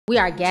We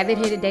are gathered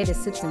here today to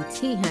sip some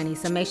tea, honey,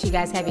 so make sure you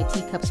guys have your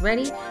teacups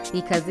ready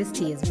because this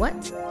tea is what?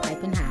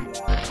 Piping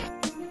hot.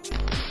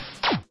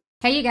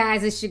 Hey you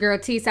guys, it's your girl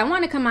T. So I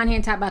want to come on here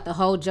and talk about the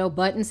whole Joe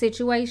Budden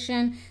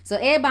situation. So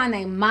everybody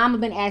named Mama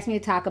been asking me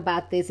to talk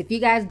about this. If you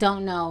guys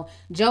don't know,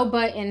 Joe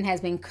Budden has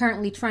been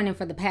currently trending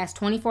for the past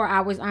 24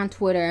 hours on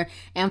Twitter,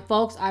 and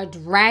folks are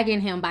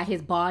dragging him by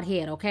his bald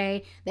head,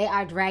 okay? They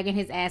are dragging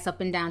his ass up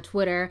and down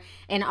Twitter,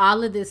 and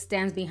all of this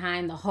stems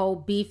behind the whole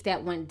beef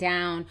that went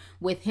down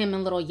with him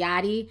and Little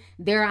Yachty.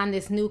 They're on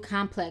this new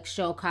complex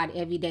show called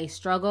Everyday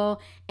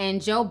Struggle,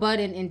 and Joe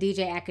Budden and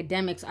DJ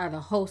Academics are the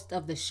host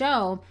of the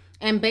show.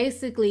 And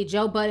basically,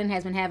 Joe Budden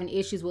has been having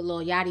issues with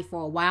Lil Yachty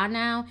for a while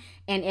now,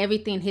 and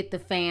everything hit the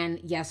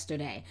fan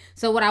yesterday.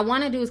 So what I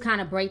want to do is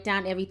kind of break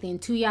down everything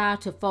to y'all,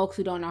 to folks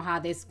who don't know how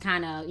this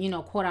kind of, you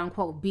know, quote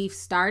unquote beef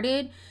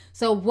started.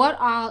 So what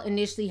all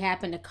initially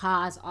happened to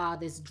cause all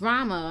this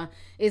drama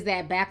is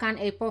that back on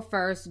April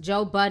 1st,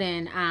 Joe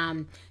Budden,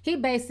 he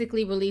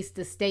basically released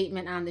a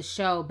statement on the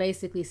show,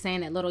 basically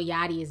saying that Lil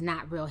Yachty is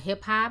not real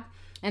hip hop.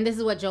 And this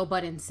is what Joe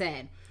Budden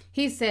said.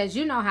 He says,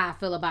 you know how I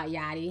feel about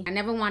Yachty. I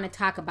never want to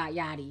talk about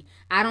Yachty.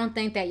 I don't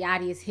think that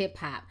Yachty is hip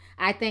hop.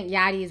 I think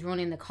Yachty is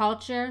ruining the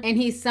culture, and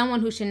he's someone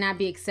who should not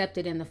be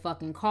accepted in the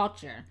fucking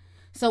culture.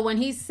 So when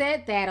he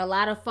said that, a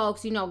lot of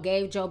folks, you know,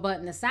 gave Joe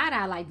Budden the side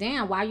eye, like,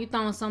 damn, why are you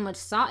throwing so much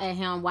salt at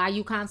him? Why are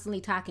you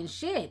constantly talking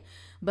shit?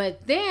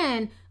 But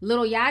then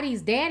Lil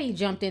Yachty's daddy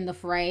jumped in the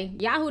fray.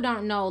 Y'all who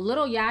don't know,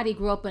 Lil Yachty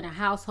grew up in a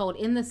household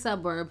in the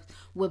suburbs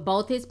with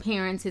both his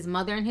parents, his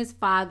mother and his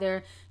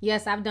father.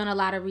 Yes, I've done a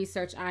lot of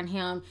research on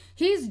him.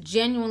 He's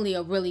genuinely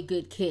a really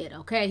good kid,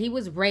 okay? He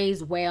was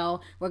raised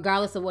well,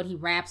 regardless of what he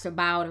raps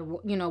about or,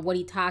 you know, what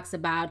he talks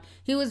about.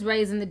 He was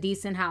raised in a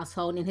decent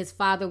household, and his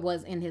father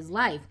was in his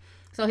life.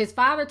 So his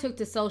father took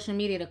to social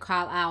media to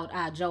call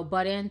out Joe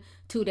Budden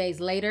 2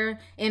 days later.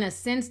 In a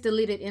since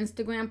deleted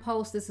Instagram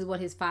post, this is what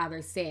his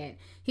father said.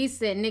 He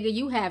said, nigga,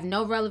 you have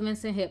no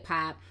relevance in hip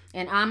hop.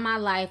 And on my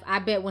life, I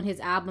bet when his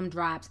album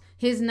drops,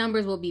 his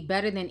numbers will be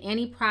better than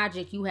any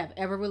project you have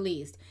ever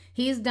released.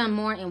 He's done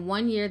more in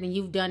 1 year than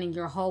you've done in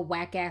your whole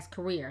whack-ass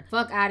career.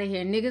 Fuck out of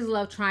here. Niggas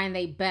love trying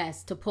their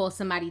best to pull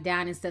somebody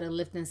down instead of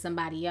lifting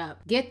somebody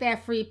up. Get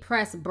that free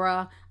press,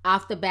 bruh,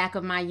 off the back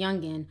of my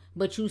youngin',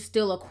 but you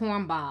still a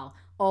cornball.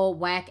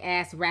 Old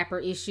whack-ass rapper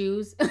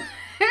issues.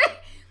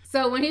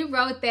 So when he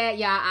wrote that,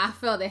 y'all, I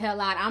felt the hell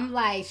out. I'm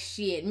like,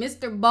 shit,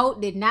 Mr.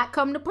 Boat did not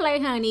come to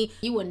play, honey.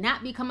 You will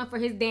not be coming for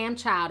his damn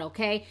child,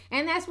 okay?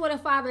 And that's what a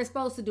father is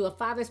supposed to do. A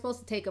father is supposed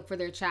to take up for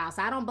their child.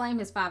 So I don't blame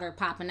his father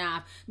popping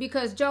off,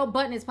 because Joe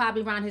Budden is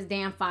probably around his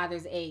damn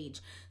father's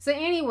age. So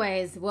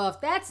anyways, well,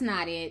 if that's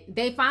not it,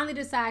 they finally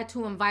decided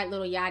to invite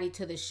Lil Yachty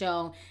to the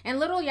show.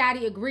 And Lil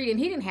Yachty agreed, and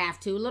he didn't have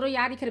to. Lil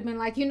Yachty could have been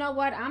like, you know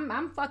what?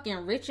 I'm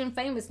fucking rich and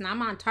famous, and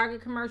I'm on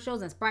Target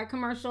commercials and Sprite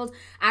commercials.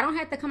 I don't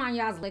have to come on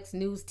y'all's Lex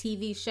News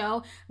TV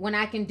show when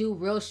I can do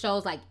real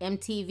shows like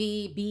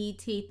MTV,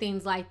 BET,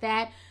 things like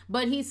that.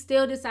 But he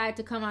still decided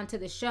to come onto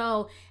the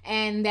show,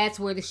 and that's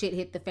where the shit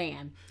hit the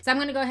fan. So I'm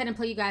going to go ahead and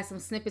play you guys some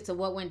snippets of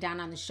what went down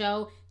on the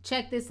show.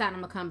 Check this out. I'm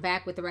going to come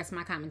back with the rest of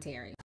my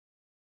commentary.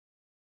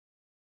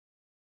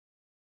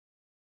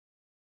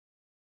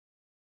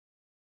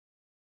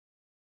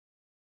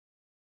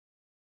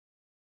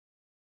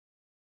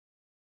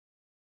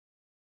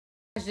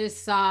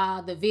 Just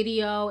saw the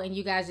video, and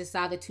you guys just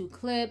saw the two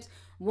clips.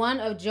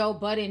 One of Joe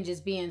Budden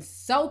just being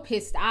so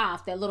pissed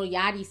off that Lil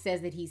Yachty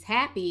says that he's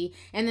happy,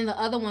 and then the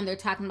other one, they're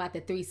talking about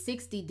the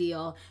 360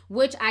 deal,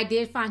 which I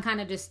did find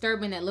kind of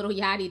disturbing that Lil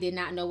Yachty did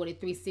not know what a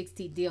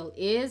 360 deal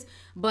is.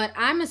 But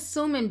I'm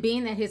assuming,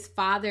 being that his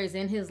father is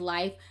in his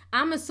life,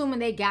 I'm assuming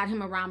they got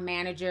him around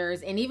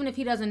managers, and even if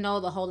he doesn't know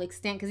the whole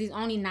extent, because he's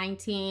only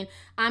 19,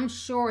 I'm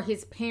sure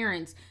his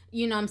parents,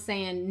 you know what I'm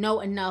saying,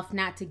 know enough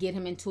not to get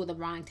him into the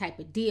wrong type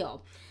of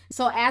deal.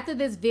 So after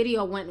this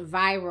video went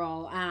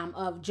viral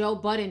of Joe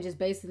Budden just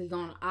basically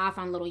going off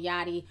on Lil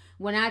Yachty,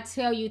 when I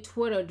tell you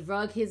Twitter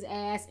drug his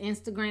ass,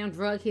 Instagram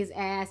drug his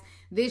ass,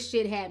 this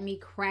shit had me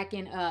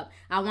cracking up.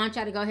 I want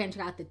y'all to go ahead and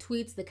check out the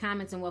tweets, the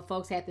comments, and what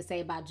folks had to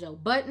say about Joe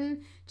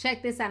Budden.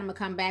 Check this out. I'm going to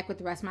come back with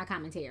the rest of my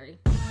commentary.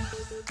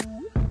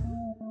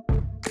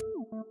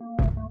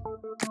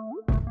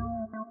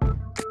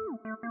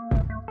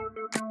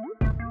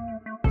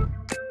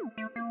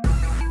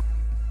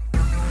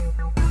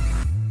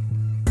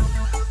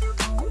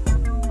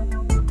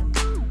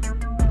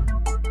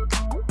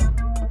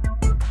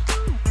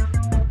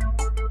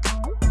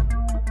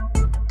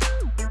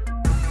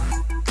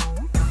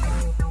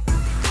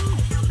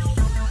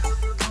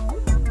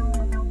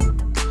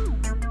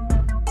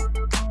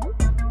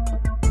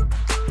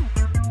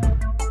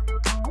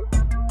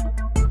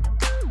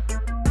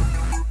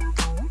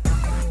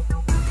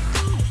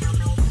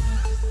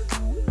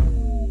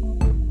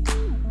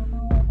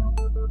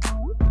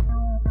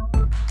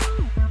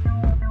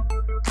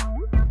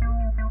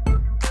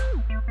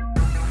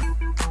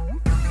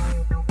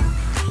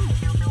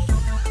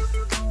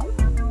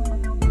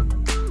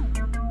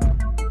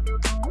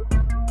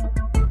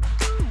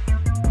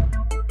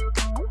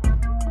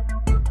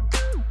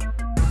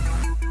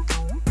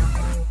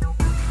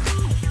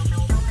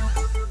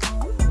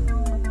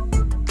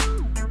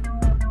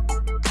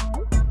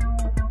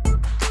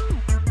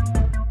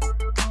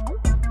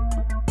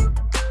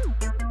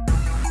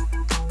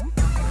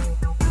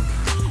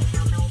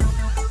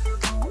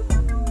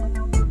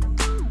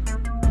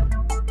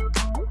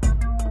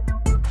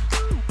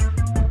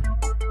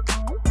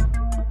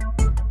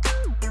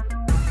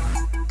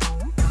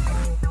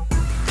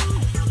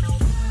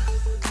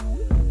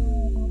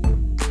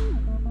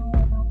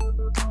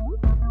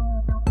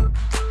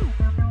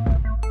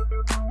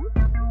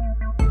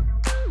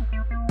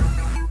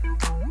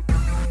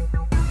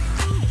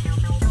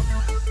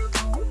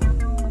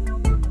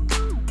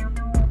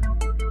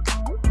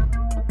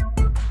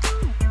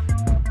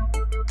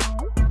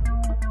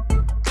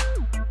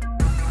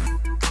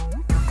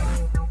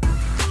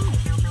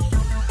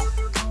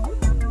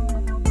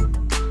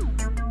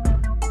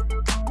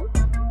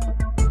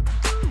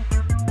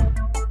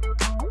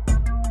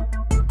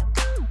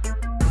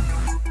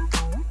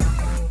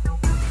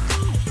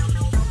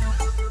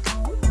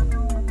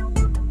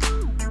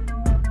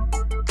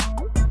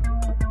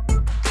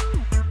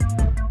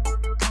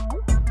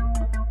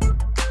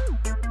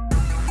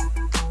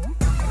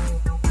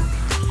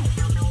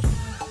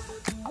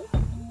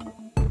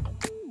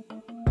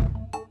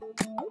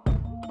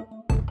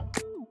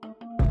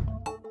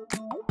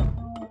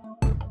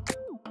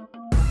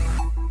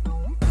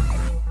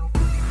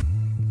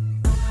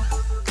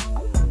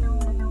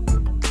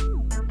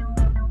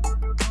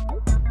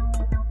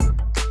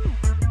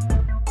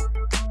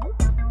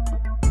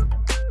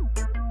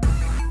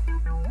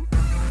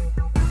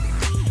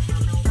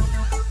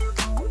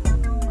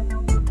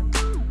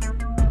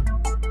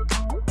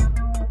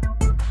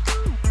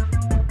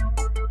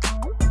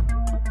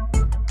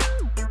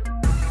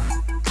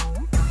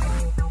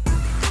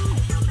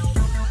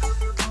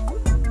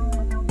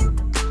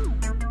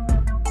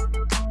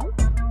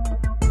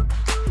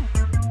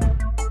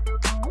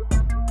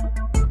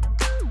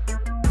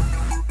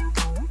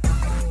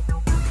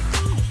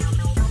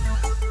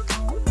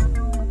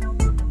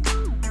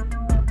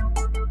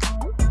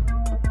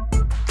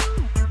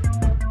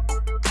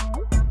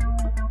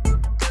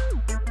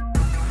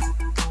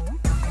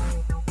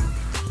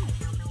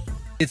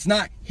 It's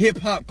not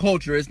hip-hop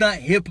culture. It's not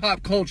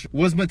hip-hop culture.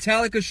 Was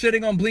Metallica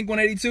shitting on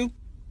Blink-182?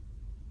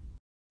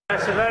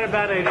 That's a very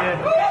bad idea.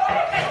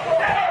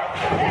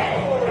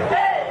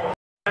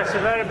 That's a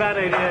very bad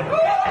idea.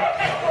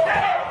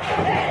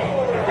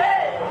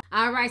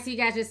 All right, so you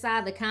guys just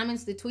saw the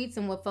comments, the tweets,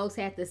 and what folks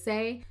had to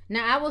say.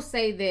 Now, I will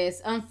say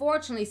this.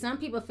 Unfortunately, some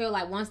people feel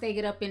like once they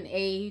get up in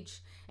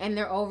age and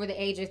they're over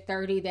the age of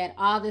 30, that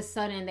all of a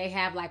sudden they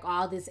have like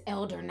all this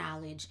elder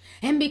knowledge.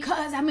 And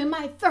because I'm in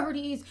my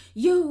 30s,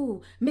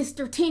 you,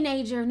 Mr.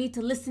 Teenager, need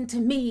to listen to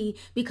me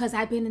because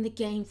I've been in the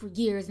game for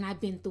years and I've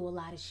been through a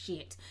lot of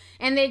shit.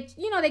 And they,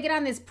 they get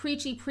on this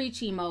preachy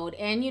mode.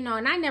 And,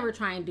 and I never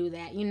try and do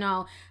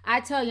that.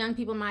 I tell young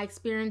people my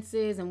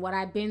experiences and what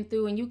I've been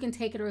through, and you can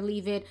take it or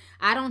leave it.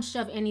 I don't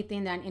shove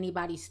anything down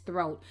anybody's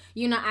throat.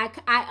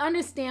 I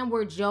understand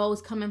where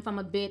Joe's coming from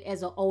a bit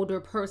as an older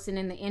person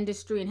in the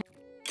industry and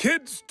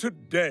kids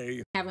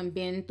today haven't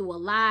been through a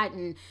lot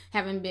and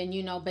haven't been,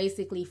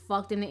 basically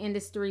fucked in the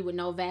industry with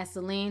no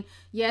Vaseline.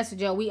 Yes,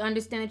 Joe, we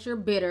understand that you're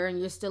bitter and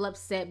you're still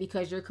upset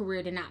because your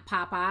career did not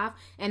pop off.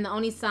 And the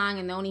only song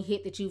and the only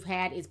hit that you've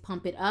had is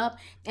Pump It Up.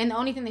 And the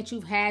only thing that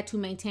you've had to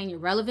maintain your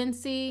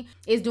relevancy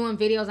is doing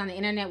videos on the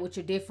internet with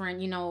your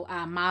different,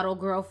 model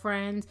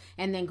girlfriends,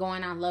 and then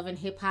going on Love and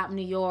Hip Hop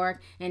New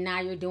York. And now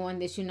you're doing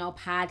this,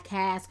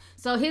 podcast.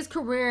 So his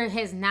career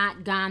has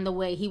not gone the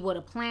way he would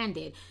have planned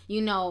it.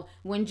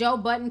 When Joe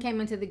Budden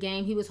came into the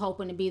game, he was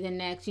hoping to be the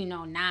next,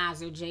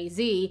 Nas or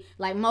Jay-Z,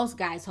 like most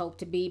guys hope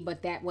to be,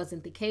 but that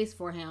wasn't the case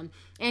for him.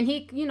 And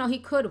he, he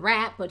could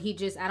rap, but he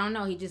just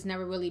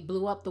never really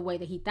blew up the way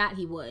that he thought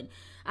he would.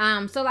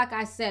 So like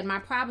I said, my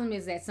problem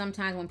is that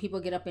sometimes when people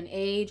get up in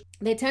age,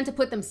 they tend to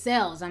put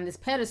themselves on this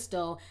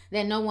pedestal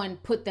that no one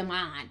put them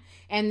on.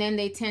 And then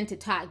they tend to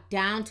talk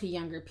down to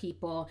younger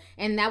people.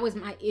 And that was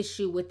my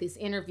issue with this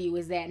interview,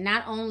 is that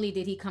not only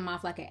did he come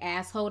off like an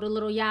asshole to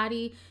Lil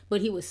Yachty,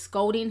 but he was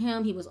scolding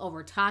him. He was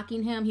over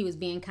talking him. He was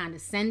being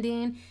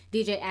condescending.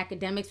 DJ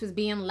Academics was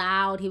being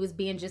loud. He was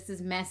being just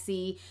as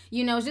messy.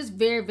 It's just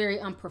very, very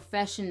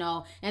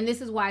unprofessional. And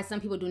this is why some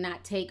people do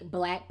not take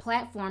Black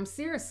platforms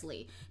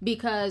seriously,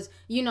 because,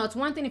 it's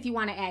one thing if you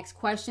want to ask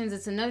questions.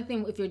 It's another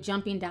thing if you're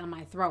jumping down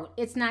my throat.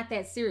 It's not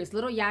that serious.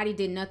 Lil Yachty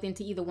did nothing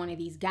to either one of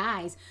these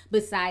guys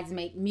besides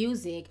make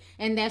music.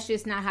 And that's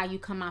just not how you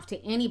come off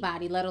to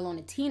anybody, let alone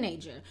a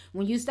teenager.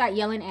 When you start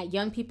yelling at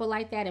young people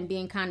like that and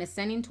being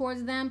condescending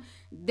towards them,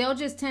 they'll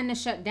just tend to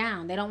shut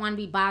down. They don't want to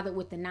be bothered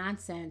with the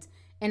nonsense.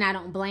 And I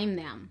don't blame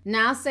them.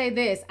 Now, I'll say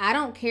this. I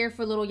don't care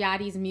for Lil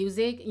Yachty's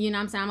music. What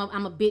I'm saying?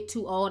 I'm a bit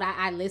too old.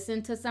 I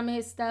listen to some of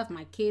his stuff.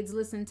 My kids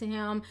listen to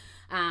him.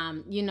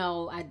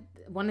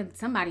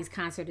 Somebody's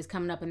concert is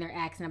coming up and they're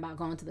asking about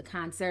going to the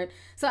concert.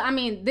 So,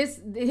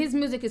 his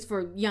music is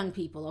for young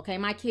people, okay?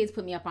 My kids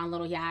put me up on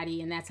Lil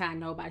Yachty, and that's how I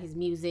know about his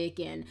music.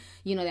 And,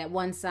 that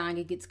one song,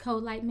 It Gets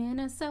Cold Like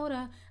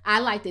Minnesota. I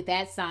liked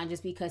that song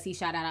just because he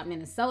shouted out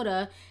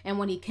Minnesota. And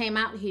when he came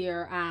out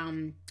here,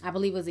 I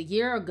believe it was a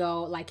year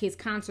ago, like his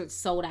concert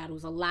sold out. It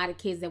was a lot of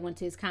kids that went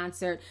to his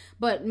concert.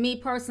 But me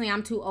personally,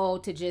 I'm too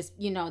old to just,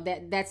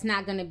 that's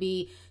not going to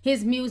be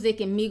his music,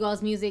 and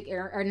Migos music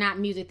are not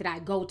music that I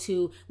go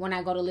to when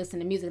I go to listen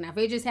to music. Now, if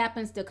it just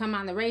happens to come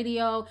on the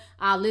radio,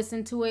 I'll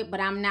listen to it, but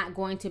I'm not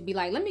going to be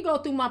like, let me go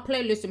through my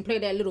playlist and play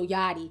that Lil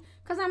Yachty,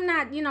 because I'm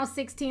not,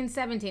 16,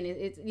 17.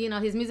 It's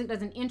his music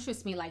doesn't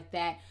interest me like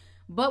that.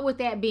 But with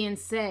that being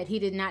said, he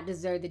did not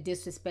deserve the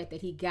disrespect that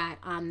he got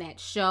on that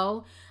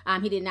show.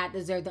 He did not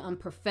deserve the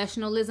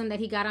unprofessionalism that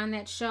he got on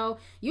that show.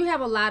 You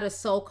have a lot of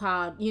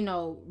so-called,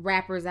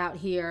 rappers out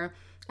here.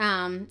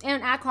 And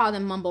I call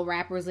them mumble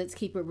rappers. Let's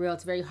keep it real.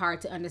 It's very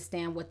hard to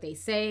understand what they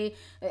say.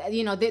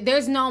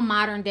 There's no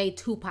modern day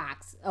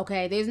Tupacs,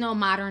 okay? There's no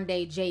modern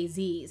day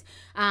Jay-Z's.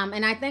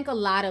 And I think a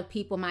lot of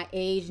people my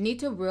age need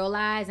to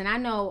realize, and I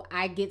know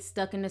I get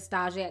stuck in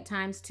nostalgia at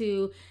times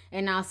too,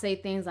 and I'll say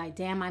things like,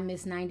 damn, I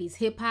miss 90s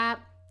hip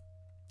hop.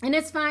 And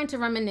it's fine to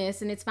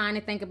reminisce, and it's fine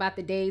to think about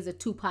the days of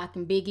Tupac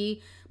and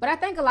Biggie. But I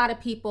think a lot of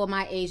people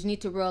my age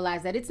need to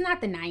realize that it's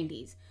not the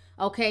 90s,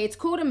 okay? It's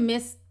cool to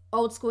miss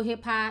old school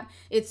hip hop.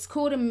 It's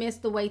cool to miss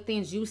the way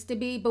things used to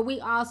be, but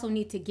we also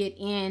need to get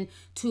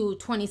into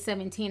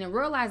 2017 and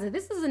realize that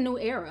this is a new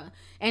era,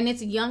 and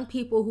it's young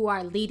people who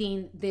are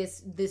leading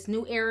this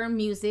new era of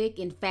music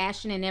and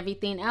fashion and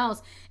everything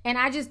else. And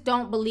I just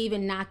don't believe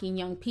in knocking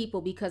young people,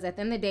 because at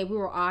the end of the day, we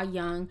were all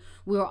young.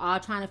 We were all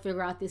trying to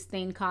figure out this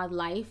thing called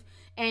life.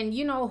 And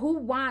who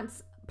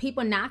wants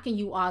people knocking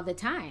you all the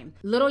time?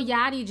 Lil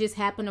Yachty just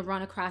happened to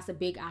run across a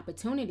big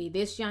opportunity.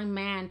 This young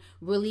man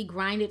really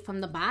grinded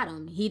from the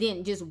bottom. He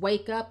didn't just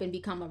wake up and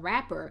become a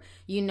rapper.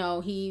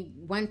 He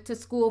went to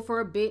school for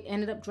a bit,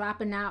 ended up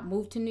dropping out,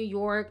 moved to New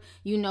York,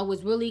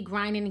 was really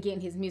grinding and getting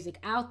his music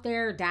out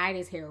there, dyed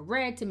his hair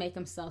red to make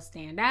himself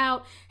stand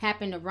out,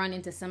 happened to run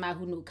into somebody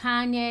who knew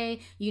Kanye,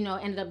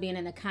 ended up being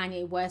in the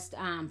Kanye West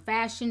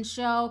fashion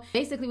show.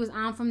 Basically was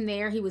on from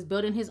there. He was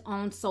building his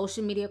own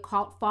social media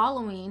cult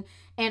following,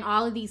 And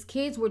all of these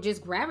kids were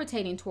just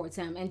gravitating towards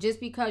him. And just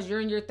because you're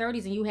in your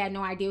 30s and you had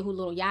no idea who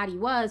Lil Yachty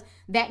was,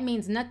 that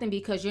means nothing,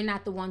 because you're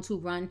not the ones who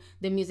run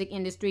the music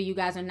industry. You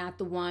guys are not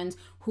the ones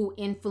who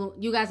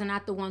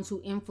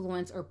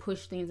influence or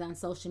push things on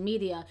social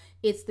media.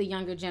 It's the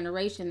younger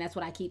generation. That's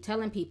what I keep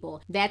telling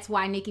people. That's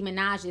why Nicki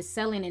Minaj is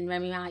selling and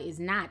Remy Ma is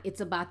not.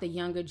 It's about the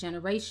younger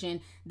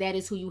generation. That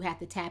is who you have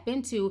to tap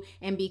into.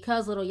 And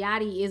because Lil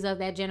Yachty is of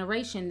that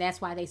generation,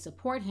 that's why they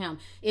support him.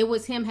 It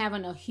was him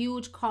having a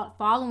huge cult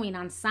following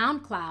on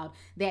SoundCloud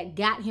that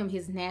got him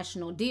his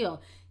national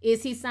deal.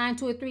 Is he signed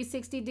to a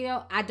 360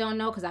 deal? I don't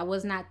know, because I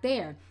was not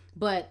there.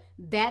 But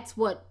that's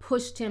what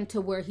pushed him to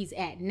where he's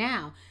at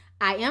now.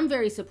 I am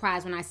very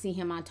surprised when I see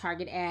him on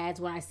Target ads,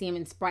 when I see him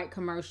in Sprite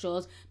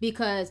commercials,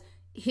 because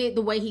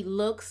the way he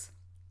looks,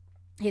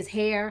 his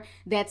hair,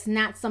 that's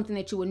not something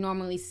that you would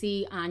normally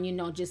see on,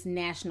 just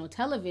national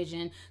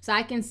television. So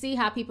I can see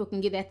how people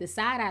can get at the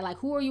side eye, like,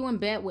 who are you in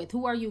bed with?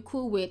 Who are you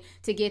cool with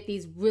to get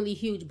these really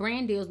huge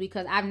brand deals?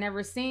 Because I've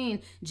never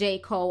seen J.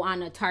 Cole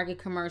on a Target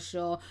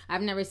commercial.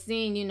 I've never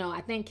seen,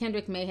 I think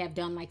Kendrick may have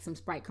done like some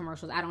Sprite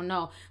commercials. I don't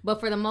know. But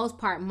for the most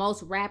part,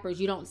 most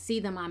rappers, you don't see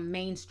them on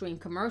mainstream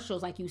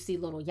commercials like you see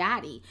Lil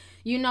Yachty.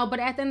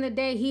 But at the end of the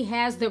day, he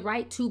has the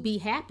right to be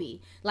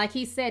happy. Like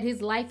he said,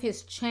 his life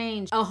has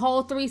changed a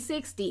whole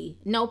 360.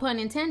 No pun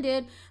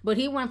intended, but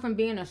he went from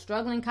being a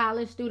struggling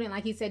college student,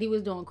 like he said, he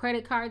was doing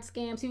credit card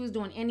scams, he was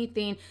doing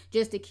anything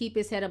just to keep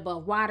his head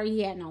above water.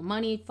 He had no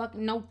money,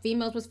 no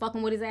females was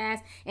fucking with his ass,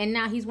 and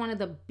now he's one of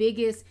the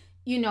biggest,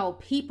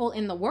 people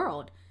in the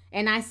world.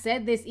 And I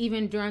said this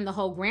even during the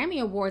whole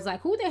Grammy Awards,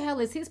 like, who the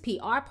hell is his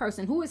PR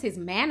person? Who is his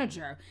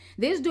manager?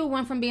 This dude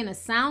went from being a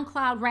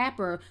SoundCloud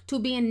rapper to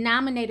being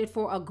nominated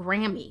for a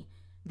Grammy.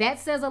 That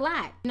says a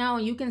lot.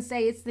 You can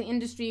say it's the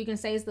industry. You can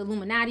say it's the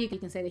Illuminati. You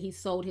can say that he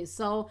sold his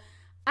soul.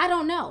 I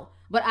don't know.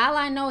 But all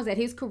I know is that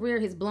his career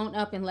has blown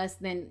up in less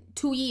than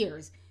 2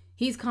 years.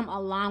 He's come a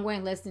long way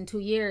in less than 2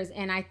 years.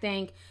 And I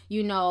think,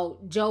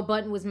 Joe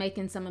Budden was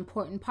making some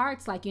important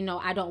parts. Like,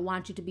 I don't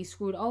want you to be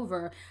screwed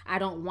over. I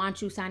don't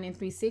want you signing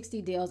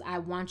 360 deals. I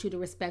want you to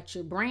respect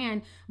your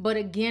brand. But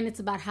again, it's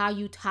about how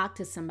you talk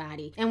to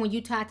somebody. And when you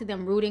talk to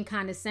them rude and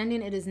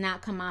condescending, it does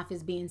not come off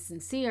as being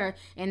sincere.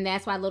 And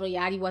that's why Lil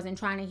Yachty wasn't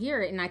trying to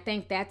hear it. And I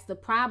think that's the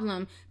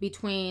problem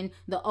between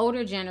the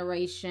older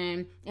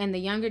generation and the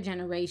younger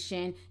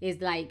generation,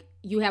 is like,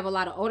 you have a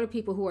lot of older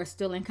people who are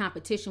still in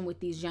competition with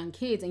these young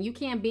kids, and you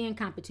can't be in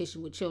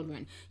competition with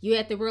children. You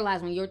have to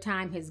realize when your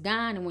time has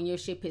gone and when your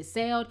ship has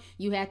sailed,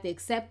 you have to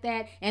accept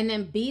that and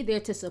then be there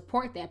to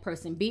support that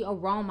person. Be a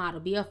role model,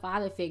 be a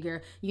father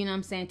figure,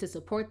 to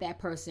support that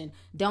person.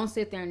 Don't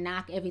sit there and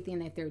knock everything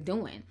that they're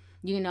doing.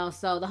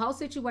 So the whole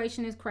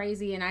situation is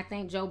crazy. And I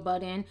think Joe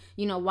Budden,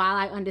 while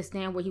I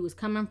understand where he was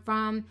coming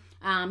from,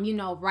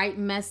 right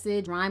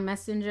message, wrong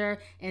messenger,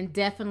 and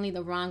definitely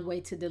the wrong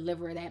way to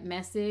deliver that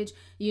message.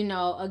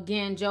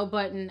 Again, Joe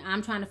Budden,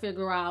 I'm trying to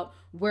figure out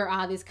where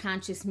all this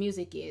conscious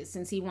music is,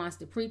 since he wants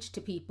to preach to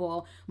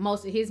people.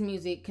 Most of his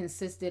music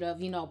consisted of,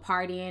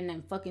 partying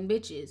and fucking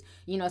bitches.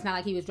 It's not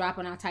like he was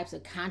dropping all types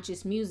of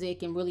conscious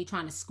music and really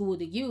trying to school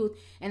the youth.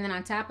 And then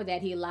on top of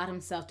that, he allowed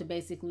himself to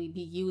basically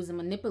be used and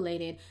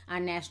manipulated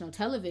on national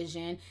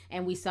television.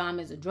 And we saw him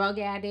as a drug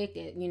addict,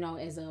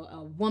 as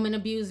a woman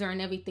abuser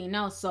and everything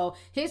else. So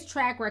his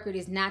track record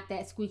is not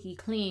that squeaky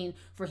clean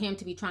for him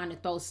to be trying to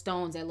throw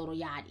stones at Lil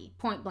Yachty.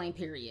 Point blank,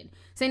 period.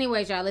 So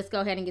anyways, y'all, let's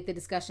go ahead and get the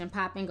discussion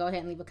popping. Go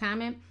ahead and leave a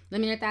comment. Let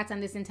me know your thoughts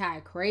on this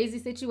entire crazy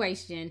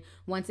situation,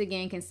 once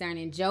again,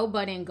 concerning Joe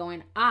Budden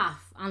going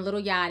off on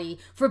Lil Yachty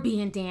for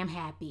being damn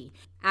happy.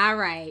 All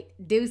right,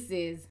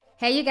 deuces.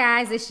 Hey you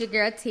guys, it's your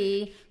girl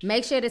T.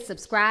 Make sure to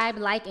subscribe,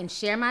 like, and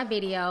share my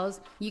videos.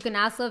 You can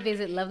also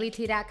visit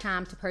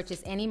lovelyti.com to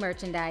purchase any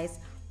merchandise.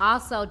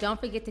 Also, don't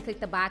forget to click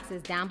the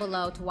boxes down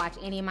below to watch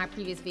any of my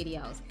previous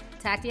videos.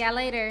 Talk to y'all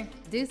later.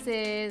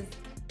 Deuces.